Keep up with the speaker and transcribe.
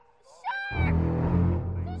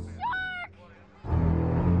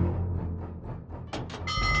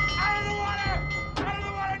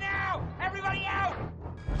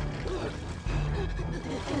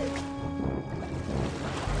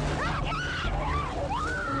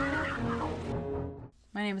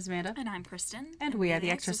My name is Amanda. And I'm Kristen. And we are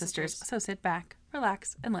the Extra Sisters. So sit back,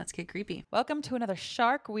 relax, and let's get creepy. Welcome to another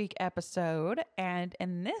Shark Week episode. And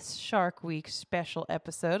in this Shark Week special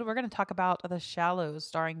episode, we're going to talk about The Shallows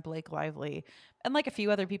starring Blake Lively and like a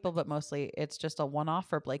few other people, but mostly it's just a one-off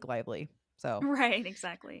for Blake Lively. So Right,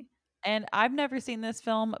 exactly. And I've never seen this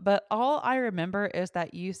film, but all I remember is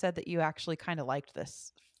that you said that you actually kind of liked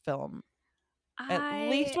this film. At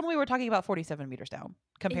least when we were talking about 47 Meters Down,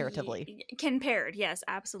 comparatively. Compared, yes,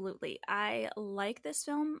 absolutely. I like this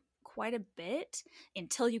film quite a bit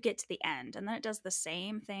until you get to the end. And then it does the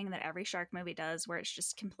same thing that every shark movie does, where it's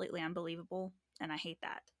just completely unbelievable. And I hate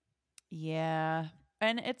that. Yeah.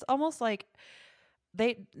 And it's almost like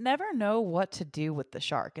they never know what to do with the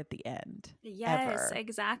shark at the end. Yes, ever.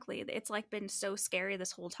 exactly. It's like been so scary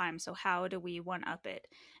this whole time. So how do we one up it?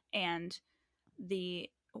 And the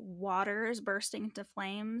water is bursting into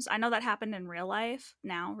flames. I know that happened in real life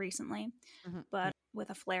now recently, but with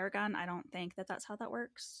a flare gun, I don't think that that's how that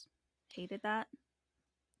works. Hated that.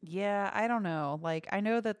 Yeah, I don't know. Like, I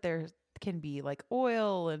know that there can be like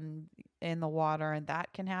oil and in the water and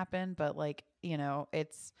that can happen, but like, you know,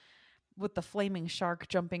 it's with the flaming shark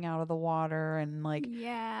jumping out of the water and like,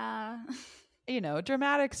 yeah, you know,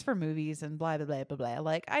 dramatics for movies and blah blah blah blah blah.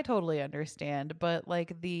 Like, I totally understand, but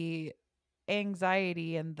like the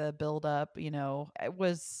anxiety and the build up, you know, it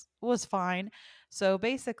was fine. So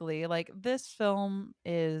basically, like this film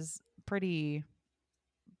is pretty,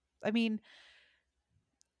 I mean,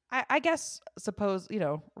 I guess suppose, you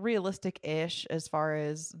know, realistic ish as far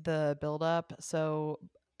as the build up. So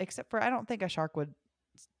except for I don't think a shark would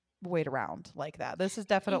wait around like that. This is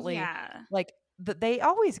definitely yeah, like they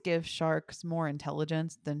always give sharks more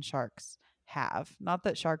intelligence than sharks have. Not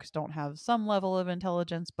that sharks don't have some level of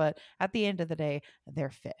intelligence, but at the end of the day, they're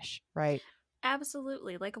fish, right?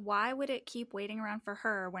 absolutely. Like, why would it keep waiting around for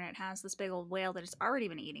her when it has this big old whale that it's already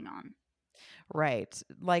been eating on? Right.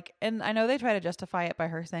 Like, and I know they try to justify it by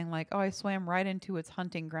her saying, like, oh, I swam right into its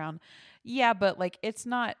hunting ground. Yeah, but like, it's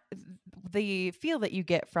not the feel that you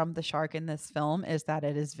get from the shark in this film is that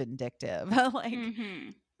it is vindictive. Like,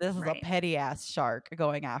 this is a Right. petty ass shark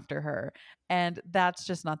going after her. And that's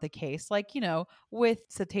just not the case. Like, you know, with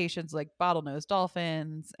cetaceans like bottlenose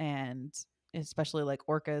dolphins and especially like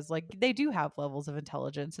orcas, like they do have levels of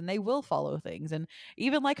intelligence and they will follow things and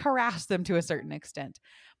even like harass them to a certain extent.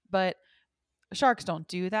 But sharks don't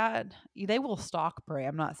do that. They will stalk prey.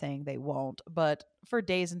 I'm not saying they won't, but for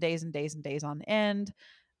days and days and days and days on end,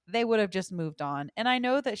 they would have just moved on. And I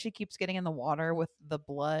know that she keeps getting in the water with the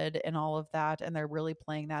blood and all of that, and they're really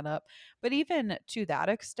playing that up. But even to that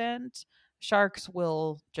extent, sharks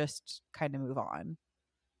will just kind of move on.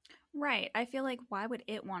 Right. I feel like why would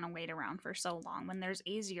it want to wait around for so long when there's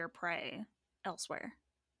easier prey elsewhere?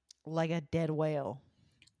 Like a dead whale.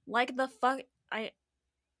 Like the fuck I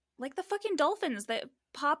like the fucking dolphins that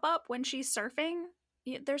pop up when she's surfing.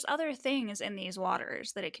 There's other things in these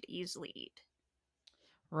waters that it could easily eat.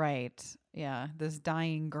 Right. Yeah. This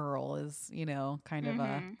dying girl is, you know, kind of a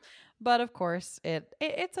Mm-hmm. but of course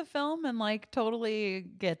it's a film and like totally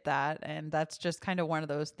get that and that's just kind of one of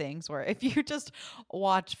those things where if you just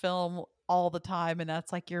watch film all the time and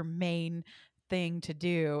that's like your main thing to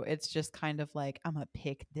do, it's just kind of like I'm gonna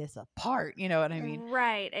pick this apart, you know what I mean?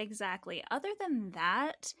 Right, exactly. Other than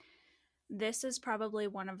that, this is probably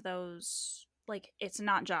one of those, like, it's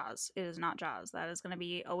not Jaws. It is not Jaws. That is going to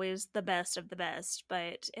be always the best of the best,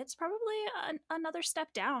 but it's probably another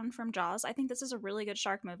step down from Jaws. I think this is a really good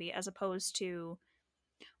shark movie as opposed to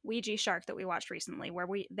Ouija Shark that we watched recently, where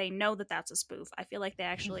they know that that's a spoof. I feel like they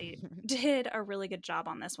actually did a really good job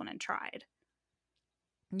on this one and tried.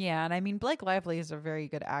 Yeah, and I mean Blake Lively is a very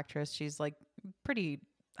good actress. She's like pretty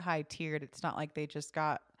high tiered. It's not like they just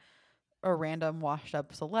got a random washed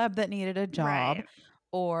up celeb that needed a job Right.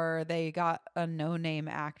 or they got a no name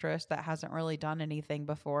actress that hasn't really done anything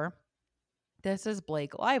before. This is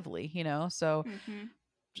Blake Lively, you know, so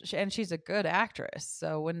Mm-hmm. and she's a good actress.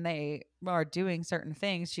 So when they are doing certain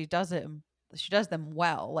things, she does them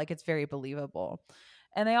well. Like it's very believable.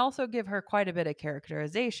 And they also give her quite a bit of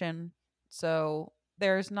characterization. So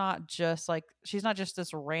there's not just like she's not just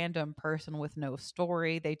this random person with no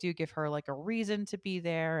story. They do give her like a reason to be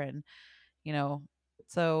there and you know,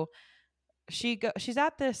 so she's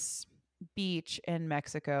at this beach in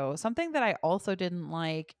Mexico. Something that I also didn't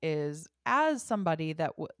like is as somebody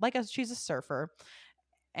that she's a surfer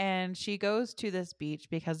and she goes to this beach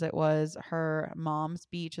because it was her mom's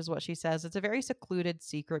beach is what she says. It's a very secluded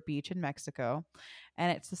secret beach in Mexico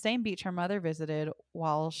and it's the same beach her mother visited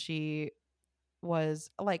while she was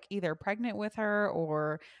like either pregnant with her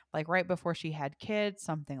or like right before she had kids,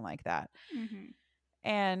 something like that. Mm-hmm.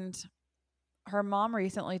 And her mom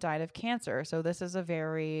recently died of cancer, so this is a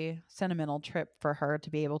very sentimental trip for her to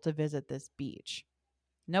be able to visit this beach.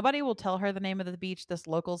 Nobody will tell her the name of the beach. This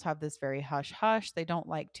locals have this very hush hush. They don't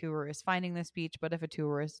like tourists finding this beach, but if a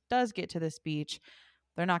tourist does get to this beach,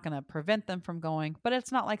 they're not going to prevent them from going, but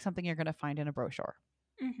it's not like something you're going to find in a brochure.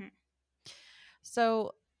 Mm-hmm.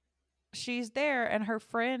 So she's there, and her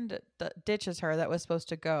friend ditches her that was supposed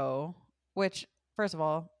to go, which, first of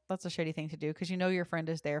all, that's a shitty thing to do because you know your friend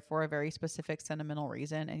is there for a very specific sentimental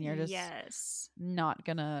reason, and you're just not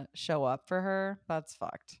going to show up for her. That's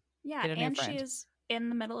fucked. Yeah, and she's in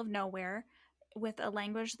the middle of nowhere with a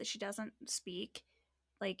language that she doesn't speak.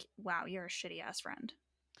 Like, wow, you're a shitty ass friend.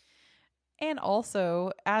 And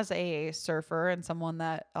also, as a surfer and someone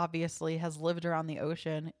that obviously has lived around the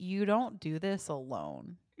ocean, you don't do this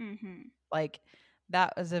alone. Mm-hmm. Like,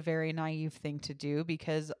 that is a very naive thing to do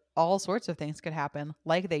because all sorts of things could happen,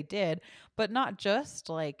 like they did, but not just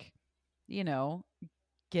like, you know,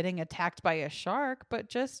 getting attacked by a shark, but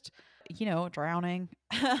just, you know, drowning.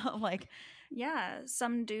 Like, yeah,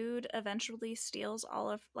 some dude eventually steals all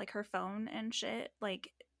of like her phone and shit, like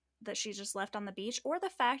that she just left on the beach, or the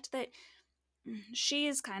fact that she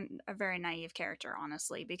is kind of a very naive character,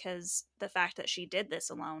 honestly, because the fact that she did this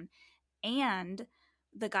alone, and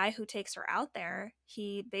the guy who takes her out there,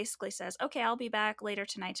 he basically says, okay, I'll be back later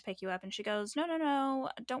tonight to pick you up. And she goes, no,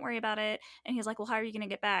 don't worry about it. And he's like, well, how are you going to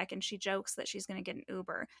get back? And she jokes that she's going to get an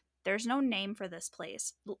Uber. There's no name for this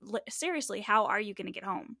place. Seriously, how are you going to get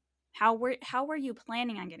home? How were you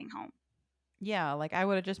planning on getting home? Yeah, like I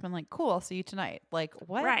would have just been like, cool, I'll see you tonight. Like,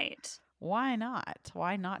 what? Right. Why not?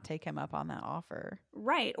 Why not take him up on that offer?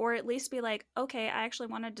 Right. Or at least be like, okay, I actually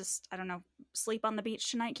wanted to, I don't know, sleep on the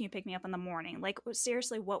beach tonight. Can you pick me up in the morning? Like,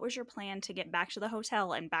 seriously, what was your plan to get back to the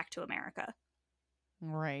hotel and back to America?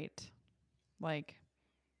 Right. Like,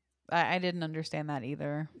 I didn't understand that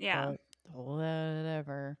either. Yeah.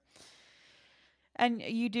 Whatever. And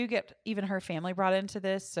you do get even her family brought into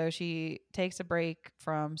this. So she takes a break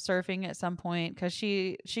from surfing at some point because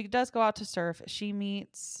she does go out to surf. She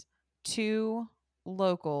meets 2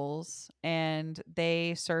 locals and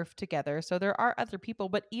they surf together. So there are other people,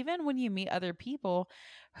 but even when you meet other people,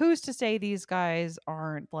 who's to say these guys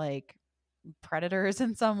aren't like predators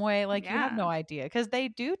in some way? Like, you have no idea because they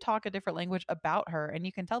do talk a different language about her, and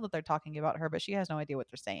you can tell that they're talking about her, but she has no idea what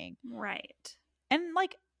they're saying. Right. And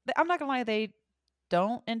like, I'm not gonna lie, they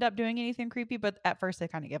don't end up doing anything creepy, but at first they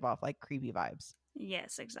kind of give off like creepy vibes.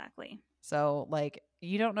 Yes, exactly. So like,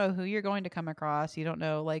 you don't know who you're going to come across. You don't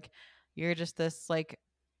know, like, you're just this like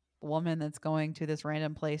woman that's going to this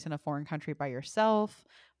random place in a foreign country by yourself.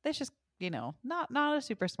 That's just, you know, not a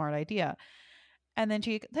super smart idea. And then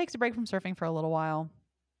she takes a break from surfing for a little while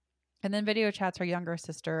and then video chats her younger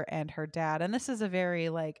sister and her dad. And this is a very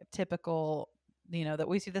like typical, you know, that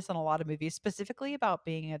we see this in a lot of movies, specifically about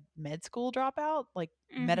being a med school dropout, like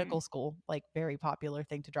medical school, like very popular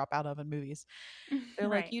thing to drop out of in movies. They're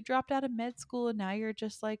right. like, you dropped out of med school and now you're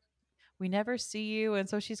just like, we never see you. And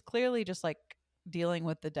so she's clearly just like dealing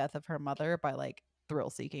with the death of her mother by like thrill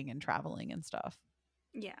seeking and traveling and stuff.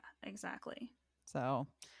 Yeah, exactly. So,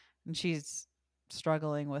 and she's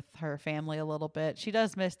struggling with her family a little bit. She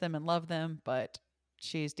does miss them and love them, but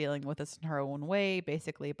she's dealing with this in her own way,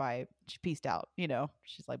 basically by she peaced out, you know,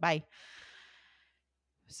 she's like, bye.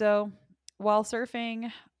 So while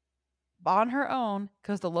surfing on her own,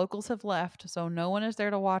 because the locals have left, so no one is there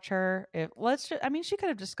to watch her. She could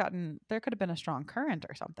have just there could have been a strong current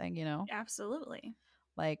or something, you know? Absolutely.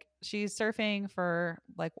 Like, she's surfing for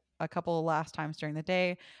like a couple of last times during the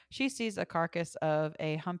day. She sees a carcass of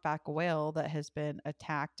a humpback whale that has been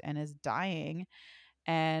attacked and is dying.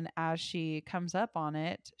 And as she comes up on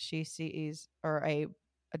it, she sees, or a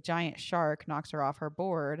giant shark knocks her off her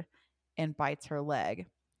board and bites her leg.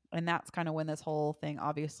 And that's kind of when this whole thing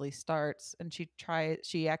obviously starts. And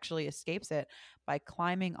she actually escapes it by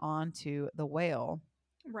climbing onto the whale.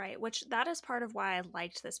 Right, which that is part of why I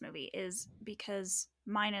liked this movie, is because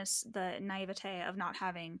minus the naivete of not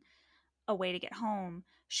having a way to get home,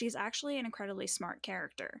 she's actually an incredibly smart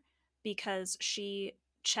character because she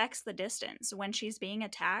checks the distance. When she's being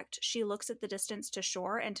attacked, she looks at the distance to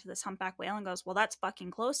shore and to this humpback whale and goes, well, that's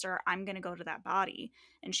fucking closer. I'm going to go to that body.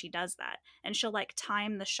 And she does that. And she'll like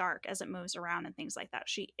time the shark as it moves around and things like that.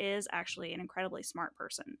 She is actually an incredibly smart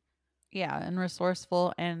person. Yeah, and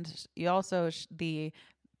resourceful. And you also, the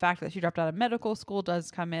fact that she dropped out of medical school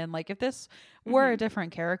does come in. Like, if this were a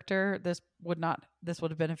different character, this would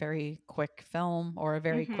have been a very quick film, or a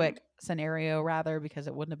very quick scenario rather, because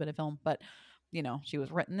it wouldn't have been a film. But she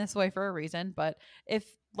was written this way for a reason. But if,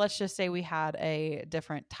 let's just say, we had a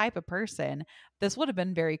different type of person, this would have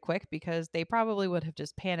been very quick because they probably would have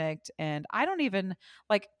just panicked. And I don't even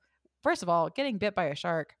like, first of all, getting bit by a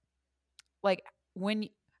shark, like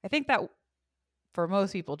I think that for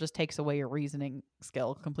most people just takes away your reasoning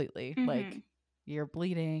skill completely. Like, you're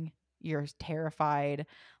bleeding, you're terrified,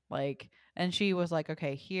 like, and she was like,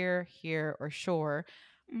 okay, here, or sure.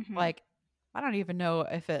 Like, I don't even know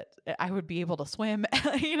if I would be able to swim.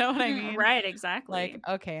 You know what I mean? Right, exactly. Like,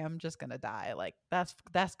 okay, I'm just gonna die. Like, that's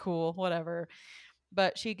cool, whatever.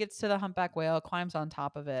 But she gets to the humpback whale, climbs on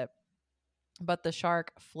top of it, but the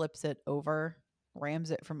shark flips it over,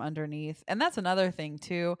 rams it from underneath. And that's another thing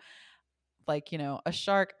too. Like,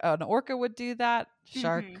 an orca would do that.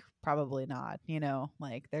 Shark, probably not,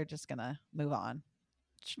 like, they're just gonna move on.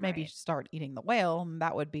 Maybe start eating the whale, and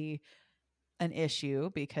that would be an issue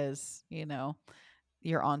because,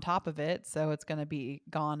 you're on top of it, so it's gonna be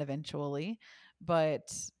gone eventually.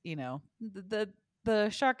 But, the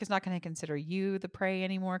shark is not gonna consider you the prey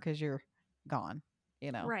anymore because you're gone,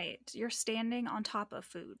 Right. You're standing on top of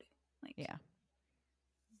food. Like, yeah.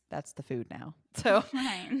 That's the food now. So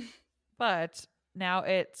right. But now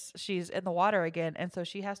she's in the water again, and so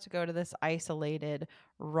she has to go to this isolated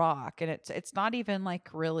rock, and it's not even like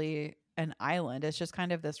really an island. It's just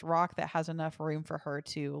kind of this rock that has enough room for her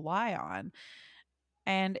to lie on.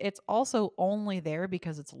 And it's also only there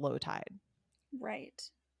because it's low tide. Right.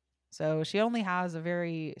 So she only has a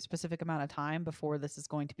very specific amount of time before this is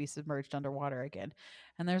going to be submerged underwater again.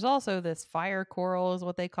 And there's also this fire coral is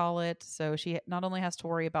what they call it. So she not only has to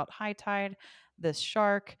worry about high tide, this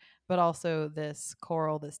shark, but also this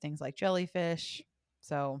coral that stings like jellyfish.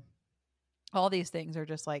 So all these things are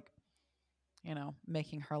just like,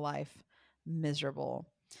 making her life miserable.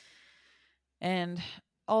 And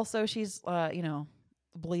also she's,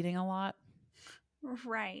 bleeding a lot.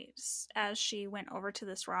 Right. As she went over to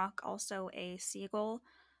this rock, also a seagull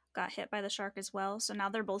got hit by the shark as well. So now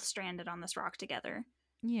they're both stranded on this rock together.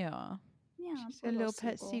 Yeah. Yeah. She's a little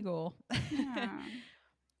pet seagull. Yeah.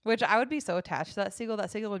 Which I would be so attached to that seagull.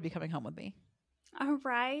 That seagull would be coming home with me. All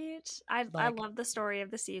right. I love the story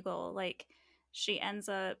of the seagull. Like, she's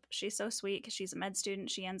so sweet because she's a med student.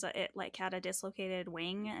 She ends up, it like had a dislocated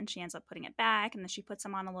wing, and she ends up putting it back, and then she puts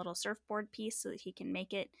him on a little surfboard piece so that he can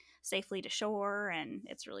make it safely to shore, and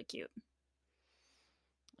it's really cute.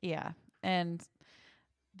 Yeah. And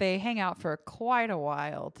they hang out for quite a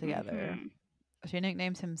while together. She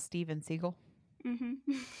nicknames him Steven Seagull.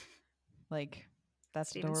 Like,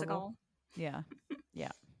 that's Steven adorable. Seagal. Yeah.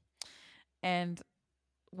 Yeah. And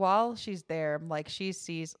while she's there, like, she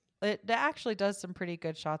sees it actually does some pretty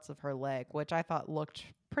good shots of her leg, which I thought looked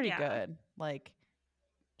pretty good. Like,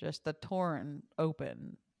 just the torn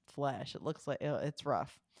open flesh. It looks like it's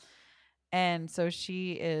rough. And so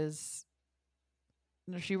she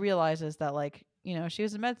realizes that, like, she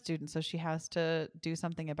was a med student, so she has to do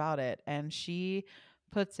something about it. And she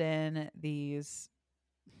puts in these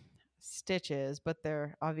stitches, but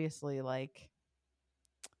they're obviously like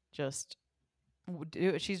just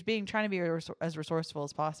she's trying to be as resourceful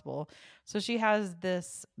as possible. So she has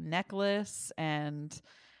this necklace, and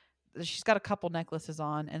she's got a couple necklaces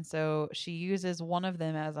on, and so she uses one of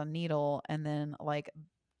them as a needle, and then like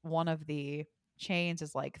one of the chains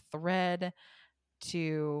is like thread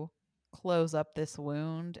to close up this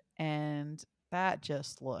wound, and that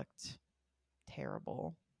just looked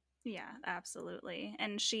terrible. Yeah, absolutely.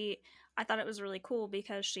 And I thought it was really cool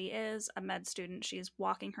because she is a med student. She's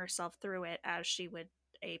walking herself through it as she would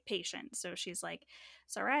a patient. So she's like,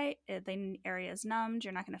 it's all right. The area is numbed.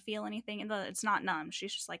 You're not going to feel anything. And it's not numb.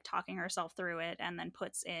 She's just like talking herself through it, and then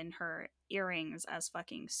puts in her earrings as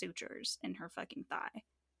fucking sutures in her fucking thigh.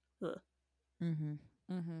 Ugh.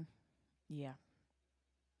 Yeah.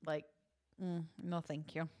 Like, no,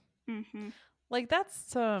 thank you. Mm-hmm. Like, that's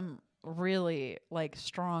some really like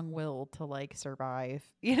strong will to like survive,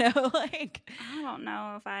 like, I don't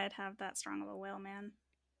know if I'd have that strong of a will, man.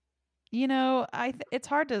 It's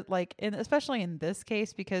hard to like, especially in this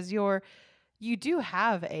case, because you do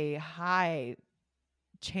have a high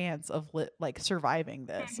chance of like surviving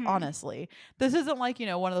this. Honestly, this isn't like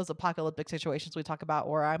one of those apocalyptic situations we talk about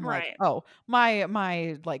where I'm like, oh,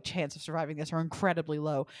 my like chance of surviving this are incredibly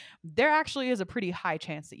low. There actually is a pretty high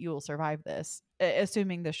chance that you will survive this,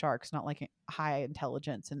 assuming the shark's not like high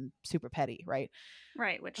intelligence and super petty, right?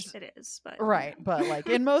 Right, which it is, but right. But like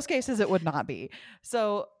in most cases it would not be.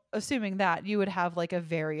 So assuming that, you would have like a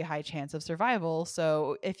very high chance of survival.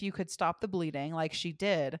 So if you could stop the bleeding like she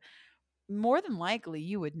did, more than likely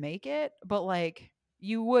you would make it. But like,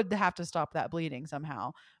 you would have to stop that bleeding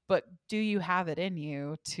somehow. But do you have it in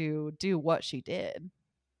you to do what she did?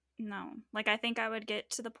 No. Like, I think I would get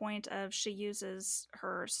to the point of she uses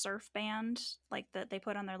her surf band, like that they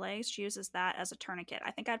put on their legs. She uses that as a tourniquet.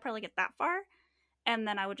 I think I'd probably get that far, and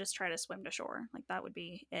then I would just try to swim to shore. Like, that would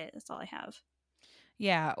be it. That's all I have.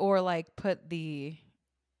 Yeah, or like put the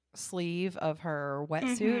sleeve of her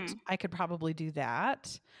wetsuit. Mhm. I could probably do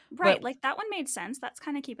that. Right. But Like, that one made sense. That's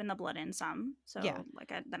kind of keeping the blood in some. yeah, So, like,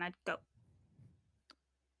 then I'd go.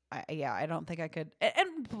 I don't think I could.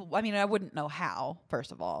 And I mean, I wouldn't know how,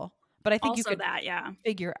 first of all. But I think you Also, could that, yeah.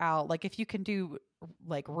 figure out, like, if you can do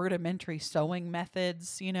like rudimentary sewing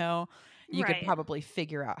methods, you could Right. probably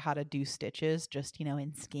figure out how to do stitches just,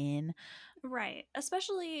 in skin. Right.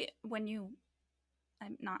 Especially when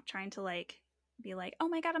I'm not trying to like be like, oh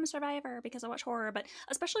my god, I'm a survivor because I watch horror, but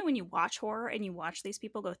especially when you watch horror and you watch these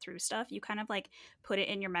people go through stuff, you kind of like put it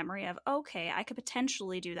in your memory of, okay, I could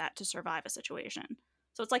potentially do that to survive a situation.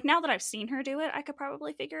 So it's like now that I've seen her do it, I could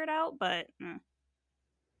probably figure it out, but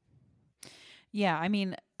Yeah, I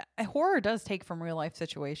mean, horror does take from real life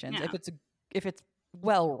situations yeah. if it's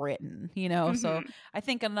well written, So Hmm. I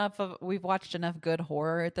think we've watched enough good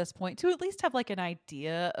horror at this point to at least have like an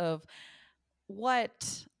idea of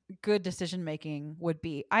what good decision making would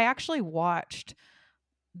be. I actually watched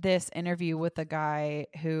this interview with a guy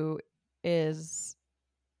who is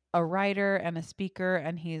a writer and a speaker,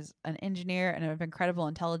 and he's an engineer and of incredible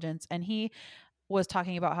intelligence, and he was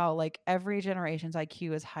talking about how like every generation's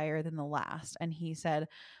IQ is higher than the last. And he said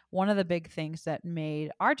one of the big things that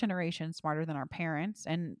made our generation smarter than our parents,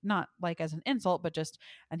 and not like as an insult, but just,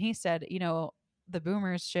 and he said, the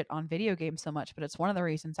boomers shit on video games so much, but it's one of the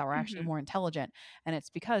reasons that we're actually Hmm. more intelligent. And it's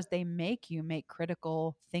because they make you make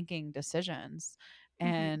critical thinking decisions.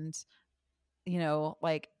 Hmm. And,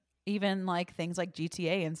 like, even like things like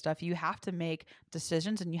GTA and stuff, you have to make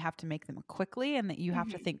decisions and you have to make them quickly, and that you have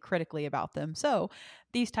to Hmm. think critically about them. So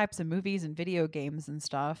these types of movies and video games and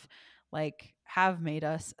stuff like have made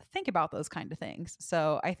us think about those kind of things.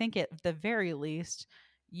 So I think at the very least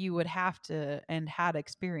you would have to and had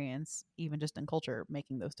experience even just in culture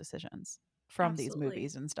making those decisions from these Absolutely.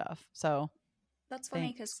 movies and stuff. So That's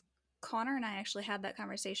funny because thanks. Connor and I actually had that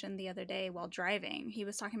conversation the other day while driving. He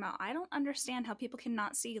was talking about, I don't understand how people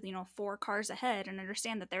cannot see, 4 cars ahead and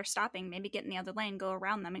understand that they're stopping, maybe get in the other lane, go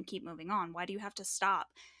around them, and keep moving on. Why do you have to stop?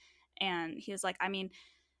 And he was like, I mean,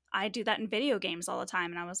 I do that in video games all the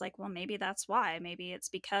time. And I was like, well, maybe that's why. Maybe it's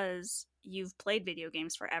because you've played video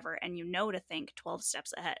games forever and you know to think 12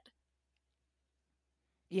 steps ahead.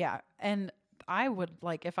 Yeah. And I would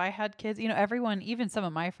like, if I had kids, everyone, even some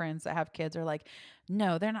of my friends that have kids are like,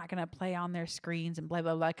 no, they're not going to play on their screens and blah,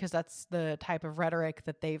 blah, blah, because that's the type of rhetoric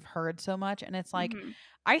that they've heard so much. And it's like, Hmm.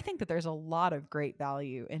 I think that there's a lot of great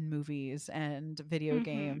value in movies and video Hmm.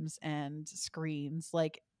 games and screens.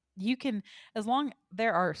 Like, you can, as long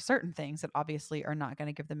there are certain things that obviously are not going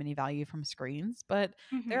to give them any value from screens, but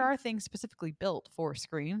there Hmm. are things specifically built for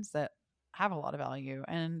screens that have a lot of value.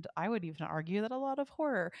 And I would even argue that a lot of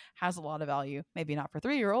horror has a lot of value. Maybe not for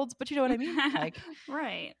 3-year-olds, but you know what I mean? Like,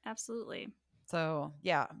 Right. Absolutely. so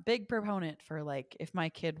yeah, big proponent for like, if my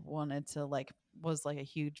kid wanted to like, was like a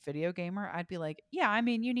huge video gamer, I'd be like, yeah, I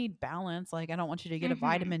mean, you need balance. Like, I don't want you to get a Hmm.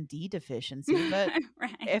 vitamin D deficiency, but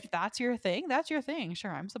Right. if that's your thing, that's your thing.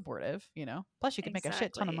 Sure, I'm supportive. Plus, you could make a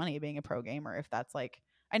shit ton of Exactly. money being a pro gamer if that's like,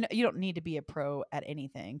 I know you don't need to be a pro at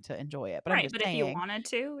anything to enjoy it, but I'm Right. just But if you saying, wanted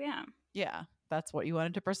to, yeah. yeah, that's what you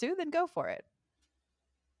wanted to pursue, then go for it.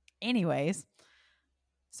 Anyways,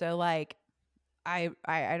 so like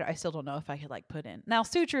I still don't know if I could like put in. Now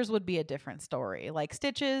sutures would be a different story. Like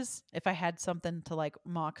stitches, if I had something to like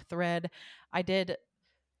mock thread, I did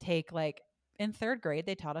take like in 3rd grade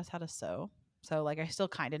they taught us how to sew. So like I still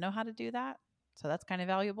kind of know how to do that. So that's kind of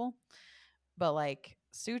valuable. But like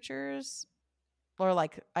sutures or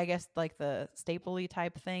like I guess like the stapley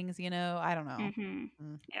type things, I don't know. Hmm.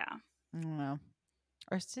 Mm, Yeah. I don't know.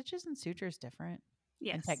 Are stitches and sutures different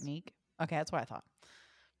in Yes. technique? Okay, that's what I thought.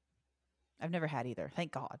 I've never had either.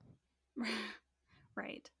 Thank God.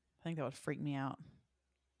 Right. I think that would freak me out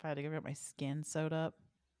if I had to get my skin sewed up.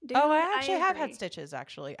 Oh, Dude, I I actually have had agree. stitches,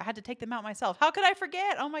 actually. I had to take them out myself. How could I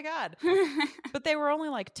forget? Oh my God. But they were only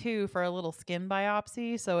like 2 for a little skin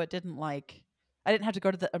biopsy. So it didn't like, I didn't have to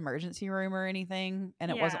go to the emergency room or anything.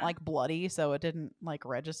 And it wasn't Yeah. like bloody. So it didn't like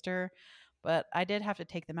register. But I did have to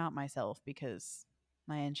take them out myself because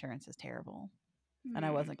my insurance is terrible. And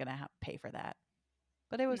I Mm, wasn't going to pay for that.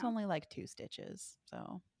 But it was no, only like 2 stitches.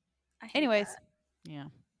 So, I hate anyways, that. yeah,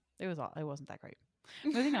 it wasn't that great.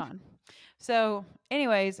 Moving on. So,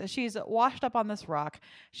 anyways, she's washed up on this rock.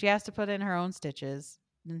 She has to put in her own stitches.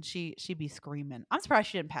 then she'd be screaming. I'm surprised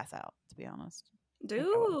she didn't pass out, to be honest. I think I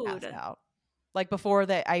would have Dude. passed out. Like before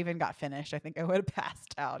I even got finished, I think I would have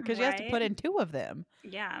passed out because you have to put Right? in 2 of them.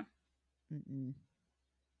 Yeah. Mm-mm.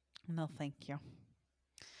 No, thank you.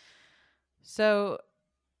 So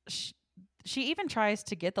she even tries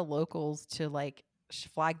to get the locals to like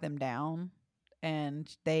flag them down, and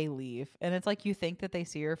they leave. And it's like you think that they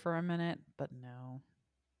see her for a minute, but no.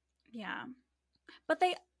 Yeah. But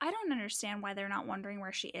I don't understand why they're not wondering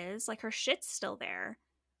where she is. Like, her shit's still there,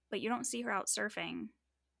 but you don't see her out surfing.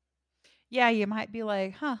 Yeah, you might be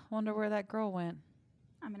like, huh, wonder where that girl went.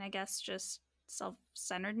 I mean, I guess just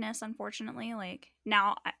self-centeredness, unfortunately. Like,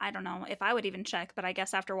 now, I don't know if I would even check, but I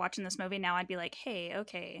guess after watching this movie now, I'd be like, hey,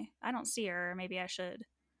 okay, I don't see her. Maybe I should.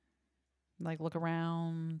 Like, look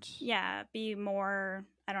around. Yeah, be more,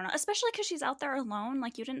 I don't know, especially because she's out there alone.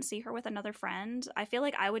 Like, you didn't see her with another friend. I feel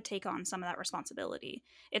like I would take on some of that responsibility.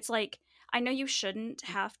 It's like, I know you shouldn't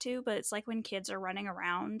have to, but it's like when kids are running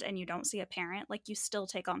around and you don't see a parent, like, you still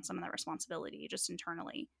take on some of that responsibility just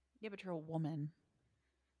internally. Yeah, but you're a woman.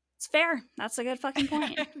 It's fair. That's a good fucking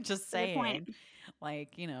point. Just That's a good point. saying.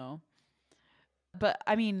 Like, But,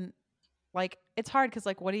 I mean, like, it's hard because,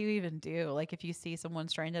 like, what do you even do? Like, if you see someone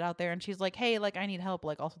stranded out there and she's like, hey, like, I need help.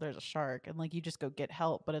 Like, also, there's a shark. And, like, you just go get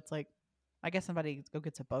help. But it's like, I guess somebody go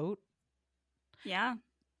gets a boat. Yeah.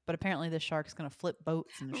 But apparently the shark's going to flip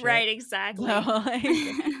boats and shit. Right, exactly. So, like,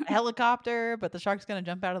 a helicopter, but the shark's going to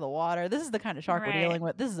jump out of the water. This is the kind of shark we're dealing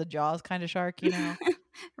with. This is a Jaws kind of shark,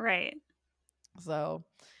 Right. So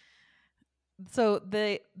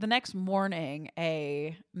the next morning,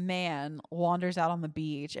 a man wanders out on the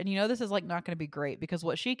beach, and this is like not going to be great because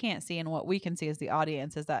what she can't see and what we can see as the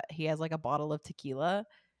audience is that he has like a bottle of tequila,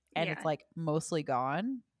 and it's like mostly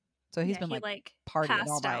gone. So he's been like partying passed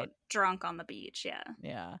all night, out, drunk on the beach. Yeah.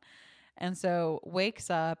 Yeah. And so wakes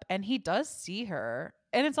up, and he does see her,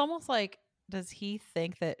 and it's almost like, does he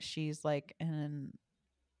think that she's like in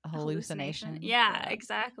a hallucination? Yeah,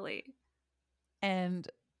 exactly.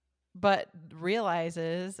 But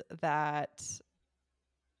realizes that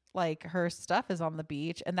like her stuff is on the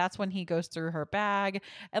beach, and that's when he goes through her bag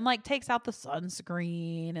and like takes out the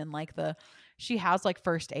sunscreen and like she has like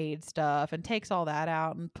first aid stuff, and takes all that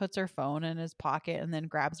out and puts her phone in his pocket, and then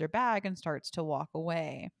grabs her bag and starts to walk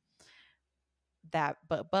away. But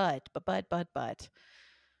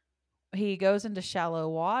he goes into shallow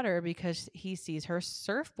water because he sees her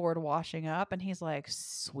surfboard washing up, and he's like,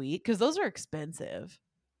 sweet, because those are expensive.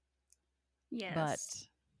 Yes.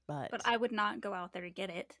 But I would not go out there to get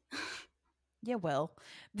it. Yeah, well.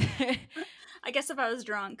 I guess if I was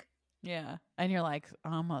drunk. Yeah. And you're like,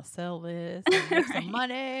 I'm going to sell this and make some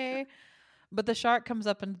money. But the shark comes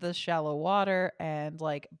up into the shallow water and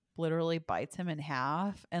like literally bites him in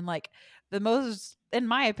half. And like in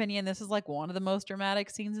my opinion, this is like one of the most dramatic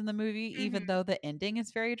scenes in the movie, even though the ending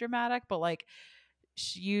is very dramatic. But like,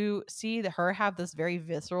 you see her have this very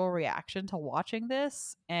visceral reaction to watching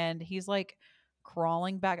this, and he's like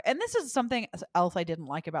crawling back. And this is something else I didn't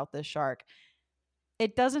like about this shark.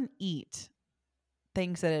 It doesn't eat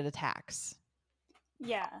things that it attacks.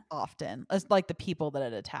 Yeah. Often. It's like the people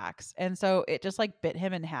that it attacks. And so it just like bit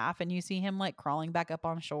him in half, and you see him like crawling back up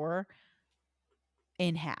on shore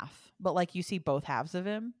in half. But like you see both halves of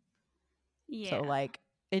him. Yeah. So like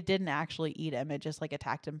it didn't actually eat him. It just like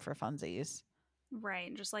attacked him for funsies.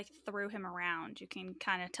 Right. Just like threw him around. You can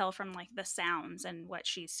kind of tell from like the sounds and what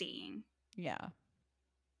she's seeing. Yeah.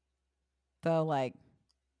 Though like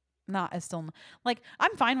not as still like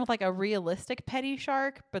I'm fine with like a realistic petty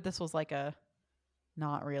shark, but this was like a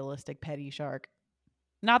not realistic petty shark.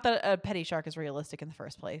 Not that a petty shark is realistic in the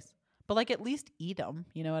first place, but like at least eat them.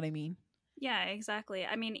 You know what I mean? Yeah, exactly.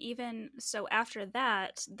 I mean, even so after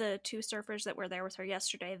that, the 2 surfers that were there with her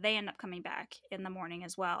yesterday, they end up coming back in the morning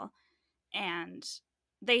as well. And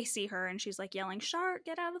they see her, and she's like yelling, "Shark,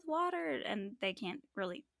 get out of the water!" And they can't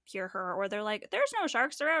really hear her, or they're like, "There's no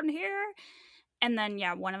sharks around here." And then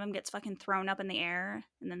one of them gets fucking thrown up in the air,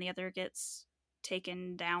 and then the other gets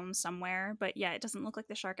taken down somewhere. But yeah, it doesn't look like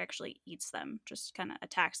the shark actually eats them, just kind of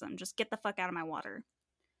attacks them. Just get the fuck out of my water.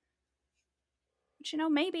 But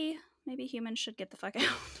maybe humans should get the fuck out.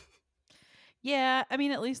 Yeah, I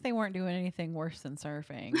mean, at least they weren't doing anything worse than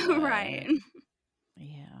surfing. Right.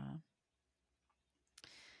 Yeah.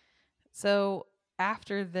 So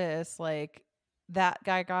after this, like that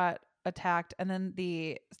guy got attacked, and then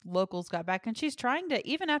the locals got back, and she's trying to,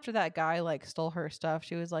 even after that guy like stole her stuff,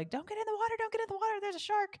 she was like, don't get in the water, don't get in the water, there's a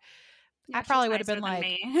shark. Yeah, I probably would have been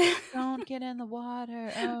like, don't get in the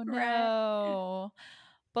water, oh no. Right.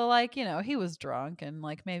 But like, he was drunk, and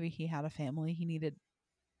like maybe he had a family he needed,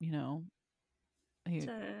 He,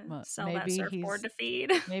 to sell that maybe surfboard to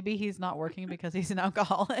feed. he's not working because he's an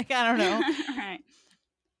alcoholic. I don't know. Right.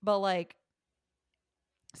 But like,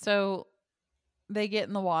 so they get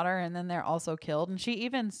in the water and then they're also killed. And she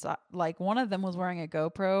even saw, like, one of them was wearing a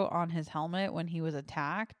GoPro on his helmet when he was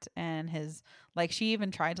attacked, and his, like, she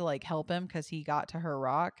even tried to like help him because he got to her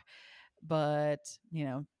rock, but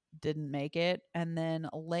didn't make it. And then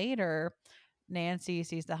later Nancy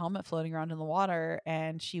sees the helmet floating around in the water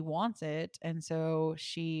and she wants it, and so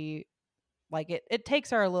she, like, it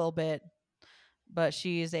takes her a little bit, but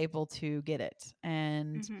she is able to get it.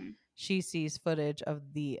 And she sees footage of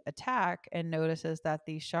the attack and notices that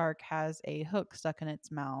the shark has a hook stuck in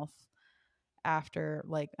its mouth after,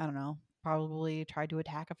 like, I don't know, probably tried to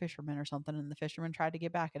attack a fisherman or something, and the fisherman tried to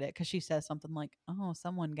get back at it because she says something like, "Oh,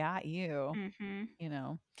 someone got you,"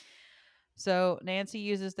 So Nancy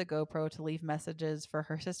uses the GoPro to leave messages for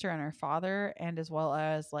her sister and her father, and as well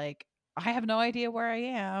as like, I have no idea where I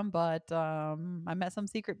am, but I'm at some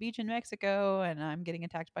secret beach in Mexico and I'm getting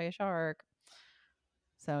attacked by a shark.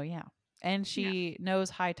 So yeah. And she knows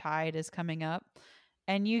high tide is coming up.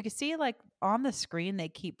 And you can see, like, on the screen they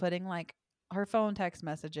keep putting like her phone text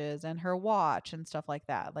messages and her watch and stuff like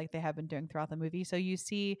that, like they have been doing throughout the movie. So you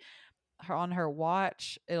see her on her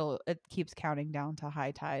watch, it keeps counting down to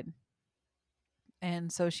high tide.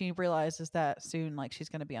 And so she realizes that soon, like, she's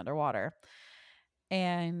going to be underwater.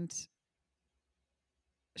 And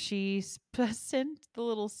she sent the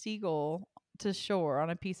little seagull to shore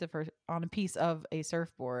on a piece of a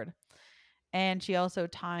surfboard. And she also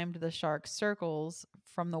timed the shark's circles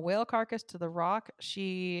from the whale carcass to the rock.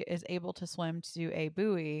 She is able to swim to a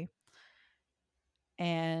buoy.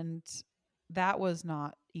 And that was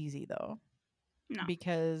not easy, though. No.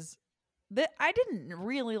 Because I didn't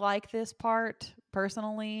really like this part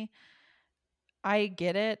personally. I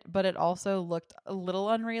get it, but it also looked a little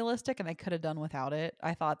unrealistic and I could have done without it.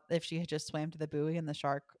 I thought if she had just swam to the buoy and the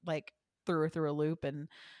shark like threw her through a loop and,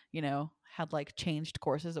 had like changed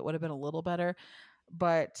courses, it would have been a little better.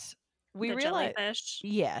 But we realized, jellyfish.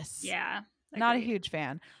 yes. Yeah. Not a huge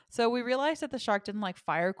fan. So we realized that the shark didn't like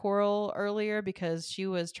fire Coral earlier because she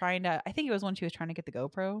was trying to, I think it was when she was trying to get the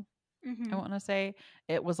GoPro. I want to say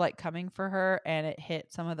it was like coming for her and it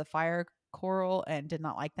hit some of the fire Coral and did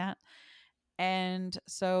not like that. And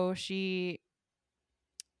so she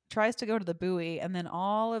tries to go to the buoy and then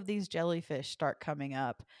all of these jellyfish start coming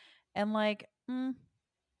up. And like,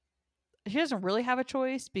 she doesn't really have a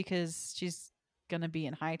choice because she's going to be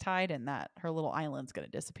in high tide and that her little island's going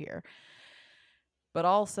to disappear. But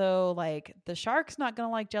also, like, the shark's not going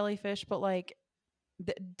to like jellyfish, but like,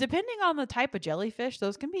 depending on the type of jellyfish,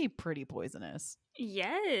 those can be pretty poisonous.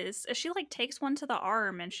 Yes. She like takes one to the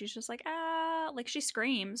arm and she's just like, like she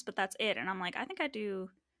screams, but that's it. And I'm like, I think I do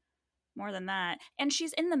more than that. And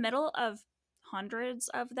she's in the middle of hundreds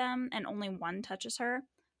of them and only one touches her.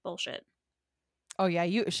 Bullshit. Oh yeah,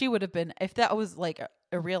 she would have been, if that was like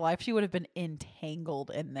a real life, she would have been entangled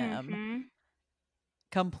in them.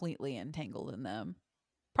 Completely entangled in them.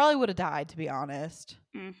 Probably would have died, to be honest.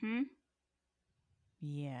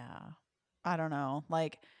 Yeah. I don't know.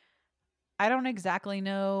 Like, I don't exactly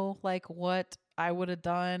know like what I would have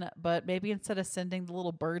done, but maybe instead of sending the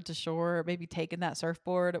little bird to shore, maybe taking that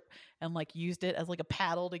surfboard and like used it as like a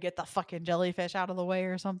paddle to get the fucking jellyfish out of the way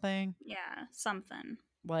or something. Yeah, something.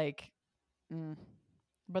 Like,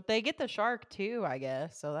 but they get the shark too, I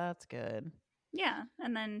guess, so that's good. Yeah,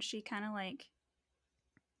 and then she kind of like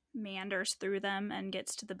meanders through them and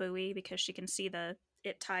gets to the buoy because she can see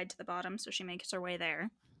it tied to the bottom, so she makes her way there.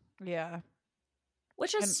 Yeah.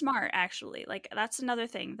 Which is smart, actually. Like, that's another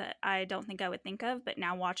thing that I don't think I would think of, but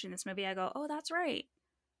now watching this movie, I go, oh, that's right.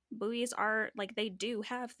 Buoys are, like, they do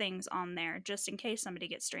have things on there just in case somebody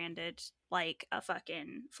gets stranded, like a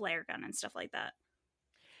fucking flare gun and stuff like that.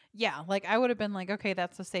 Yeah, like, I would have been like, okay,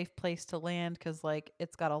 that's a safe place to land because, like,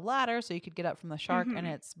 it's got a ladder so you could get up from the shark and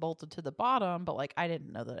it's bolted to the bottom, but, like, I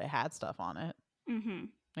didn't know that it had stuff on it.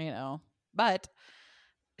 But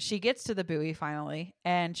she gets to the buoy finally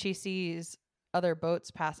and she sees other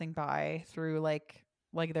boats passing by through like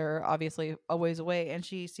they're obviously a ways away, and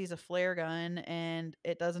she sees a flare gun and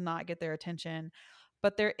it does not get their attention,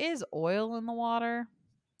 but there is oil in the water.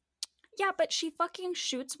 Yeah, but she fucking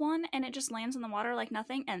shoots one and it just lands in the water like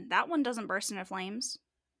nothing, and that one doesn't burst into flames.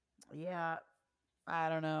 Yeah, I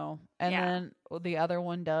don't know. And then the other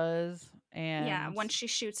one does. And yeah, when she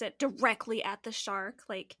shoots it directly at the shark,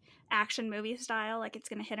 like action movie style, like it's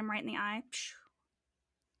gonna hit him right in the eye.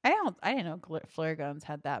 I didn't know flare guns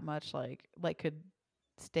had that much like could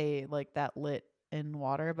stay like that lit in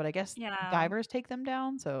water, but I guess divers take them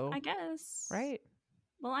down, so I guess. Right.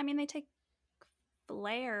 Well, I mean, they take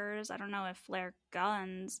flares. I don't know if flare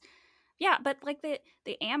guns. Yeah, but like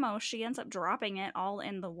the ammo, she ends up dropping it all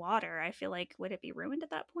in the water. I feel like, would it be ruined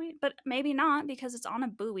at that point? But maybe not, because it's on a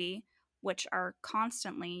buoy, which are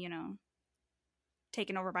constantly,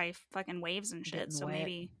 taken over by fucking waves and shit. Getting So wet.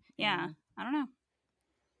 maybe, yeah, I don't know.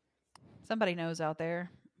 Somebody knows out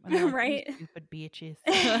there. And they're like, Right? "You stupid bitches."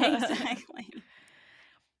 Exactly.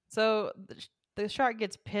 So the shark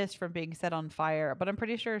gets pissed from being set on fire, but I'm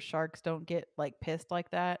pretty sure sharks don't get like pissed like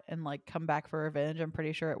that and like come back for revenge. I'm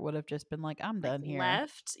pretty sure it would have just been like, I'm Like done here.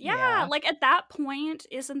 left. Yeah, Yeah. like at that point,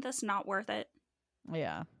 isn't this not worth it?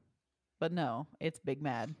 Yeah. But no, it's big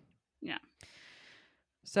mad. Yeah.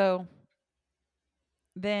 So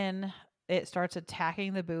then it starts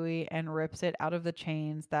attacking the buoy and rips it out of the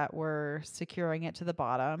chains that were securing it to the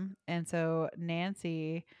bottom. And so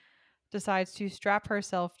Nancy decides to strap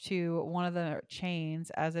herself to one of the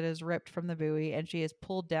chains as it is ripped from the buoy, and she is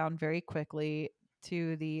pulled down very quickly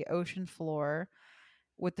to the ocean floor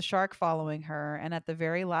with the shark following her, and at the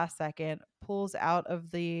very last second pulls out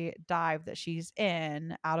of the dive that she's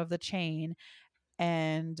in out of the chain,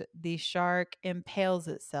 and the shark impales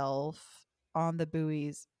itself on the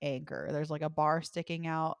buoy's anchor. There's like a bar sticking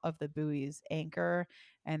out of the buoy's anchor,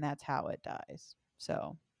 and that's how it dies.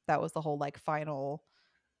 So that was the whole like final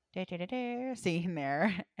scene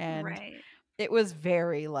there. And Right. it was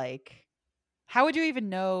very like, how would you even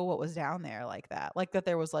know what was down there like that? Like that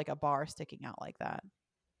there was like a bar sticking out like that.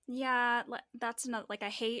 Yeah, that's another, like, I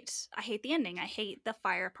hate the ending. I hate the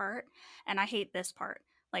fire part, and I hate this part.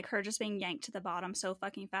 Like her just being yanked to the bottom so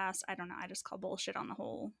fucking fast. I don't know. I just call bullshit on that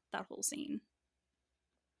whole scene.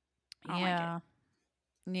 I don't like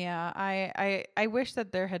it. Yeah. I wish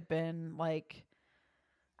that there had been like,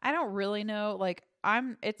 I don't really know. Like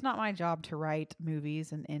it's not my job to write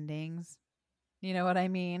movies and endings. You know what I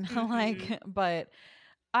mean? Like, but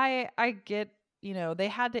I get, they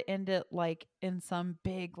had to end it like in some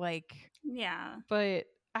big like, Yeah. but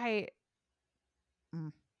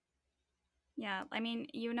Yeah, I mean,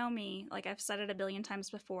 you know me. Like, I've said it a billion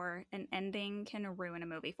times before, an ending can ruin a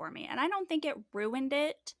movie for me. And I don't think it ruined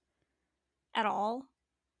it at all,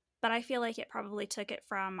 but I feel like it probably took it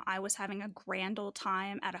from I was having a grand old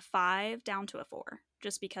time at a 5 down to a 4,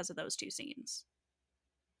 just because of those two scenes.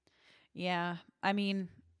 Yeah. I mean,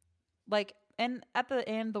 like, and at the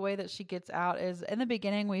end, the way that she gets out is in the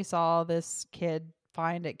beginning, we saw this kid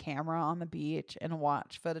find a camera on the beach and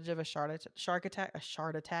watch footage of a shark attack, a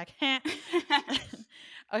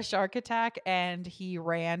shark attack, and he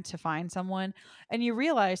ran to find someone. And you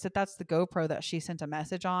realize that that's the GoPro that she sent a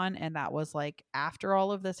message on, and that was like after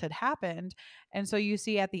all of this had happened. And so you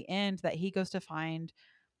see at the end that he goes to find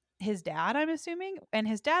his dad, I'm assuming, and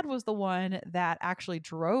his dad was the one that actually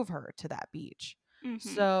drove her to that beach.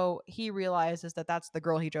 So he realizes that that's the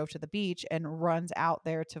girl he drove to the beach and runs out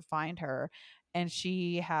there to find her. And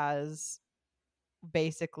she has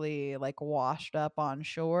basically like washed up on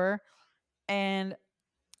shore. And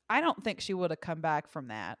I don't think she would have come back from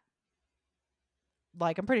that.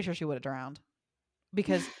 Like, I'm pretty sure she would have drowned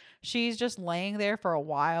because she's just laying there for a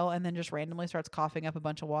while and then just randomly starts coughing up a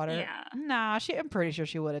bunch of water. Yeah. Nah, I'm pretty sure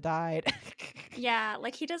she would have died. Yeah,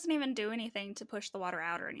 like he doesn't even do anything to push the water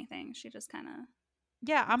out or anything. She just kind of...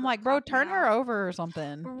 Yeah, I'm like, bro, turn her over or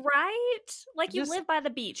something. Right? Like, you Just- live by the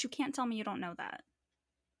beach. You can't tell me you don't know that.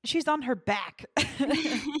 She's on her back.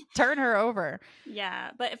 Turn her over. Yeah,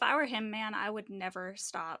 but if I were him, man, I would never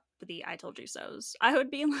stop the I told you so's. I would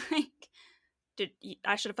be like,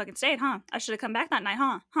 I should have fucking stayed, huh? I should have come back that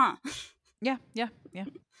night, huh? Yeah.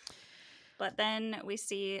 But then we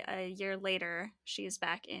see a year later, she's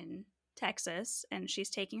back in Texas, and she's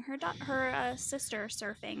taking her sister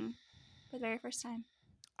surfing for the very first time.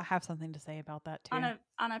 I have something to say about that too.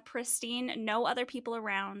 On a pristine, no other people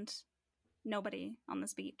around, nobody on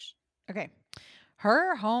this beach. Okay.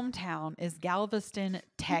 Her hometown is Galveston,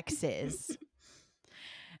 Texas.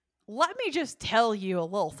 Let me just tell you a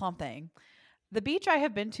little something. The beach I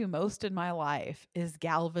have been to most in my life is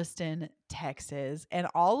Galveston, Texas. And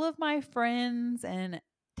all of my friends and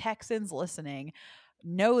Texans listening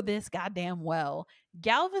know this goddamn well.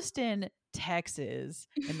 Galveston, Texas,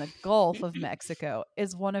 in the Gulf of Mexico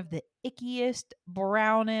is one of the ickiest,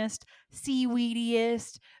 brownest,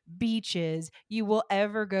 seaweediest beaches you will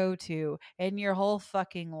ever go to in your whole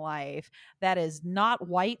fucking life. That is not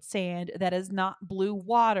white sand. That is not blue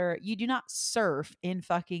water. You do not surf in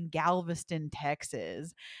fucking Galveston,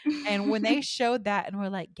 Texas. And when they showed that and we're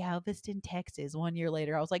like, Galveston, Texas, 1 year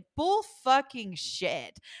later, I was like, bull fucking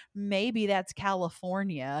shit. Maybe that's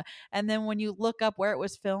California. And then when you look up where it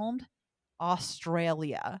was filmed,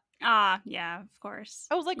 Australia. Yeah, of course.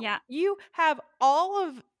 I was like, Yeah. you have all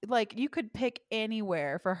of, like, you could pick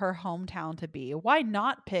anywhere for her hometown to be. Why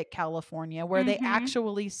not pick California where they Mm-hmm.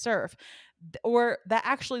 actually surf or that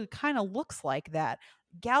actually kind of looks like that?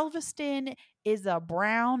 Galveston is a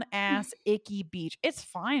brown ass icky beach. It's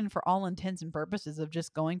fine for all intents and purposes of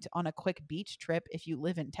just going to on a quick beach trip if you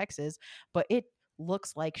live in Texas, but it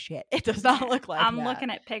looks like shit. It does not Yeah. look like I'm that. looking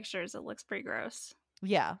at pictures. It looks pretty gross.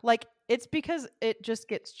 Yeah, like it's because it just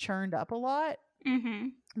gets churned up a lot Mm-hmm.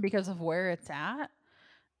 because of where it's at,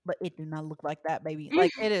 but it do not look like that, baby.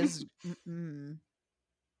 Like it is. Mm-mm.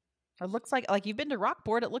 It looks like you've been to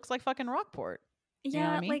Rockport. It looks like fucking Rockport. You know what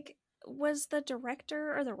I Yeah, mean? like, was the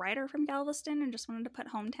director or the writer from Galveston and just wanted to put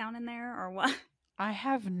hometown in there, or what? I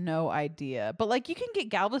have no idea, but like you can get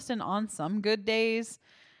Galveston on some good days.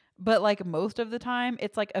 But like most of the time,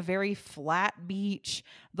 it's like a very flat beach.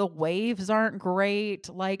 The waves aren't great.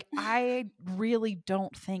 Like, I really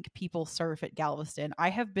don't think people surf at Galveston.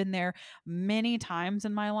 I have been there many times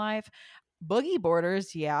in my life. Boogie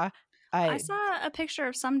boarders, yeah. I I, saw a picture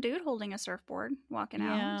of some dude holding a surfboard walking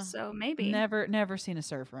out, yeah. so maybe. Never seen a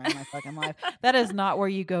surfer in my fucking life. That is not where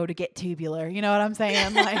you go to get tubular. You know what I'm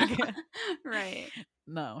saying? Like, Right.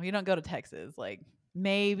 no, you don't go to Texas. Like,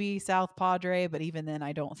 maybe South Padre, but even then,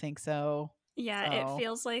 I don't think so. Yeah, it So.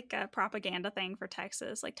 feels like a propaganda thing for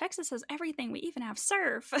Texas. Like, Texas has everything. We even have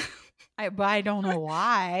surf. But I don't know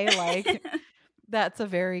why. Like that's a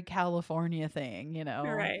very California thing, you know,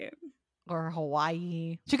 Right. or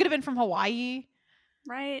Hawaii. She could have been from Hawaii.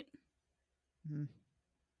 Right. Hmm.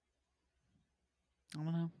 I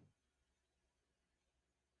don't know.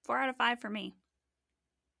 4 out of 5 for me.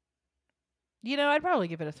 You know, I'd probably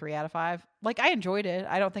give it a 3 out of 5. Like I enjoyed it.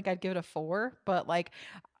 I don't think I'd give it a 4, but like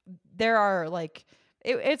there are like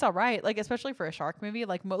it's all right. Like especially for a shark movie,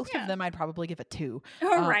 like most Yeah. of them I'd probably give a 2.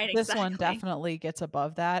 Right, This one exactly. definitely gets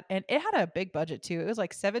above that, and it had a big budget too. It was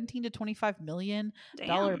like 17 to 25 million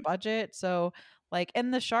dollar Damn. budget. So like,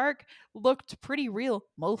 and the shark looked pretty real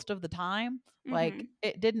most of the time. Like Mm-hmm.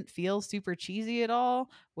 it didn't feel super cheesy at all.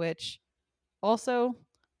 Which also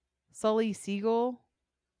Sully Siegel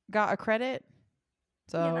got a credit.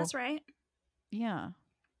 Yeah, So that's right. yeah,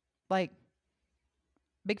 like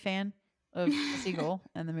big fan of the seagull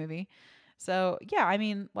in the movie. So yeah, I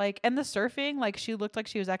mean, like, and the surfing, like, she looked like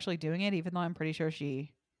she was actually doing it, even though I'm pretty sure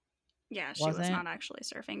she Yeah, she was wasn't. not actually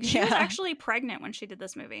surfing. She was Yeah. actually pregnant when she did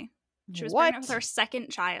this movie. She was What? pregnant with her second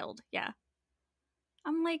child. Yeah.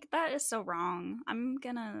 I'm like, that is so wrong. I'm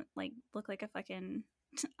gonna like look like a fucking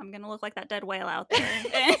I'm gonna look like that dead whale out there.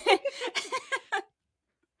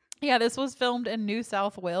 Yeah, this was filmed in New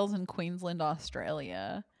South Wales and Queensland,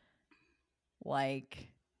 Australia.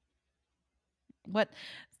 Like, what?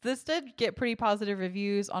 This did get pretty positive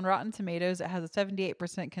reviews on Rotten Tomatoes. It has a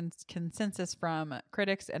 78% consensus from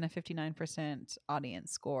critics and a 59%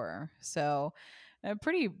 audience score. So,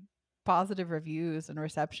 pretty positive reviews and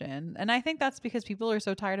reception. And I think that's because people are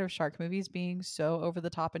so tired of shark movies being so over the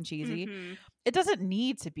top and cheesy. Mhm. It doesn't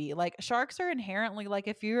need to be. Like sharks are inherently like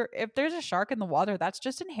if there's a shark in the water, that's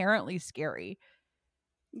just inherently scary.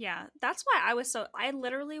 Yeah, that's why I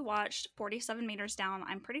literally watched 47 Meters Down,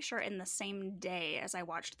 I'm pretty sure in the same day as I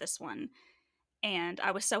watched this one. And I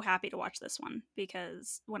was so happy to watch this one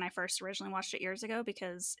because when I first originally watched it years ago,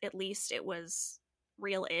 because at least it was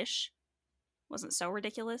real ish, wasn't so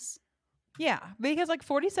ridiculous. Yeah, because like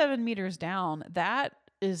 47 meters down, that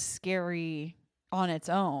is scary on its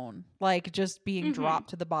own. Like just being Mhm.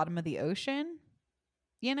 dropped to the bottom of the ocean,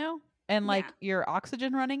 you know? And like Yeah. your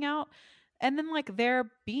oxygen running out. And then like there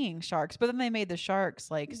being sharks, but then they made the sharks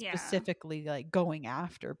like Yeah. specifically like going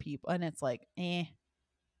after people. And it's like,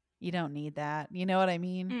 you don't need that. You know what I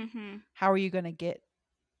mean? Mm-hmm. How are you going to get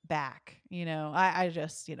back? You know, I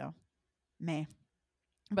just, meh.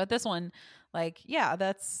 But this one, like, yeah,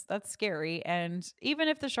 that's scary. And even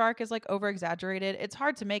if the shark is like over exaggerated, it's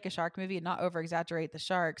hard to make a shark movie and not over exaggerate the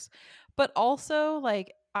sharks. But also,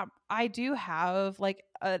 like, I do have like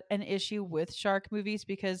an issue with shark movies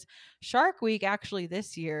because Shark Week actually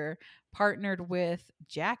this year partnered with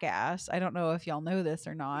Jackass. I don't know if y'all know this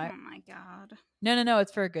or not. Oh my god. No,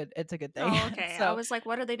 it's a good thing. Oh, okay. So I was like,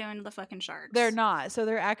 what are they doing to the fucking sharks? they're not. So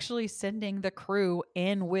they're actually sending the crew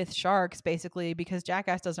in with sharks basically because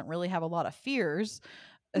Jackass doesn't really have a lot of fears,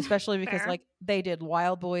 especially because Fair. like they did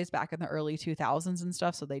Wild Boys back in the early 2000s and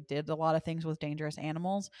stuff. So they did a lot of things with dangerous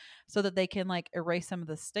animals so that they can like erase some of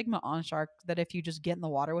the stigma on shark that if you just get in the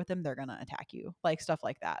water with them, they're going to attack you, like stuff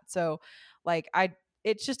like that. So like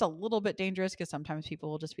it's just a little bit dangerous because sometimes people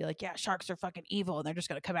will just be like, yeah, sharks are fucking evil and they're just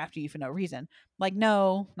going to come after you for no reason. Like,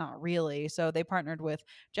 no, not really. So they partnered with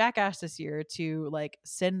Jackass this year to like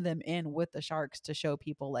send them in with the sharks to show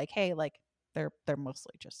people like, hey, like they're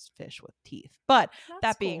mostly just fish with teeth. But That's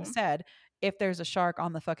that being cool. said, if there's a shark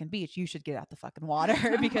on the fucking beach, you should get out the fucking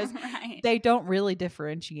water because Right. they don't really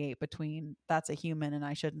differentiate between that's a human and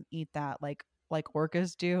I shouldn't eat that like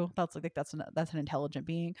orcas do. That's like that's an intelligent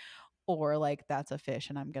being, or like that's a fish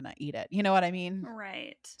and I'm gonna eat it. You know what I mean?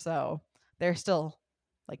 Right. So they're still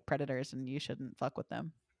like predators and you shouldn't fuck with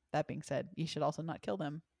them. That being said, you should also not kill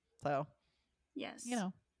them. So, Yes. you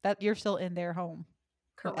know, that you're still in their home.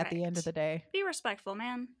 Correct. At the end of the day. Be respectful,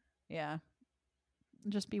 man. Yeah.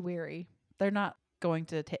 Just be wary. They're not going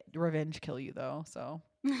to revenge kill you though. So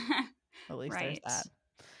at least there's that.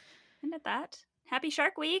 And at that, happy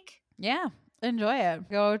Shark Week. Yeah. Enjoy it.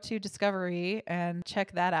 Go to Discovery and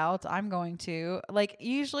check that out. I'm going to like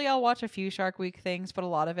usually I'll watch a few Shark Week things, but a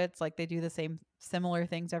lot of it's like they do the same similar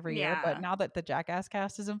things every year. But now that the Jackass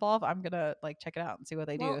cast is involved, I'm gonna like check it out and see what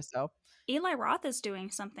they do. So Eli Roth is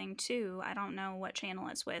doing something too. I don't know what channel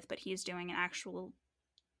it's with, but he's doing an actual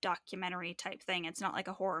documentary type thing. It's not like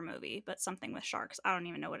a horror movie, but something with sharks. I don't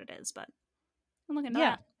even know what it is, but I'm looking at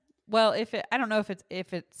that. Well, I don't know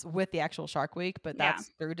if it's with the actual Shark Week, but that's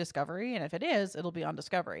through Discovery, and if it is, it'll be on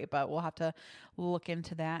Discovery. But we'll have to look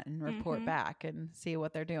into that and report back and see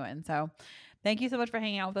what they're doing. So, thank you so much for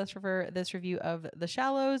hanging out with us for this review of The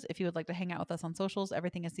Shallows. If you would like to hang out with us on socials,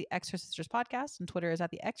 everything is the Extra Sisters Podcast, and Twitter is at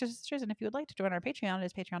the Extra Sisters. And if you would like to join our Patreon, it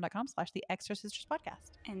is patreon.com/the Extra Sisters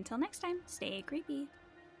Podcast. Until next time, stay creepy.